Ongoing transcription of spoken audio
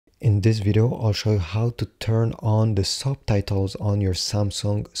In this video, I'll show you how to turn on the subtitles on your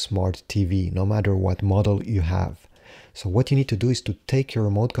Samsung Smart TV, no matter what model you have. So what you need to do is to take your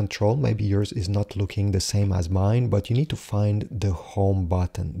remote control. Maybe yours is not looking the same as mine, but you need to find the home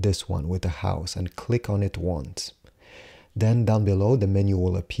button, this one with the house, and click on it once. Then down below, the menu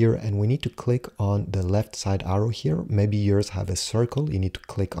will appear and we need to click on the left side arrow here. Maybe yours have a circle. You need to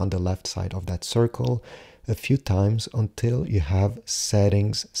click on the left side of that circle a few times until you have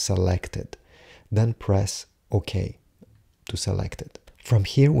settings selected. Then press OK to select it. From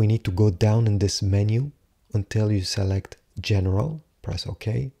here, we need to go down in this menu until you select General, press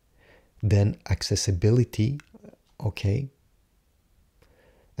OK. Then Accessibility, OK.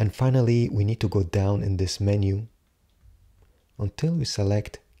 And finally, we need to go down in this menu until we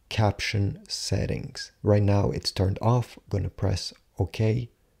select Caption Settings. Right now it's turned off. I'm going to press OK.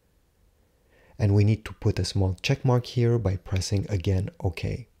 And we need to put a small check mark here by pressing again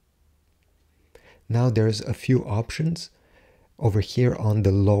OK. Now there's a few options. Over here on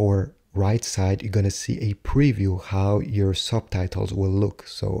the lower right side, you're going to see a preview how your subtitles will look.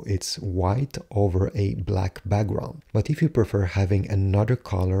 So it's white over a black background. But if you prefer having another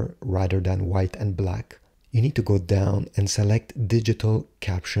color rather than white and black, you need to go down and select Digital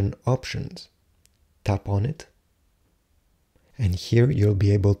Caption Options. Tap on it. And here you'll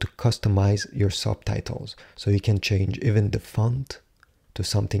be able to customize your subtitles. So you can change even the font to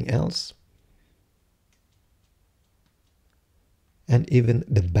something else. And even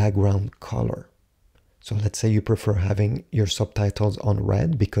the background color. So let's say you prefer having your subtitles on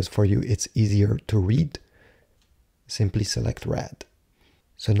red because for you it's easier to read. Simply select red.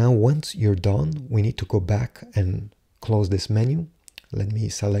 So now once you're done, we need to go back and close this menu. Let me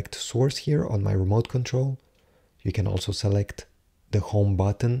select source here on my remote control. You can also select the home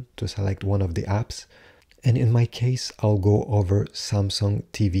button to select one of the apps. And in my case, I'll go over Samsung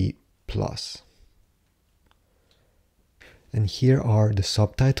TV Plus. And here are the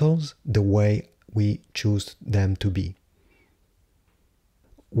subtitles, the way we choose them to be.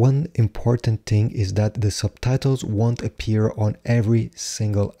 One important thing is that the subtitles won't appear on every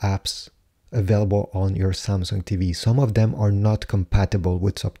single apps available on your Samsung TV. Some of them are not compatible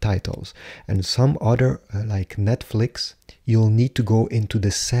with subtitles, and some other like Netflix, you'll need to go into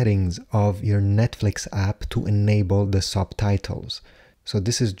the settings of your Netflix app to enable the subtitles. So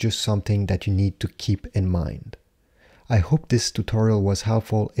this is just something that you need to keep in mind. I hope this tutorial was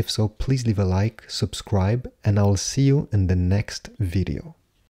helpful. If so, please leave a like, subscribe, and I'll see you in the next video.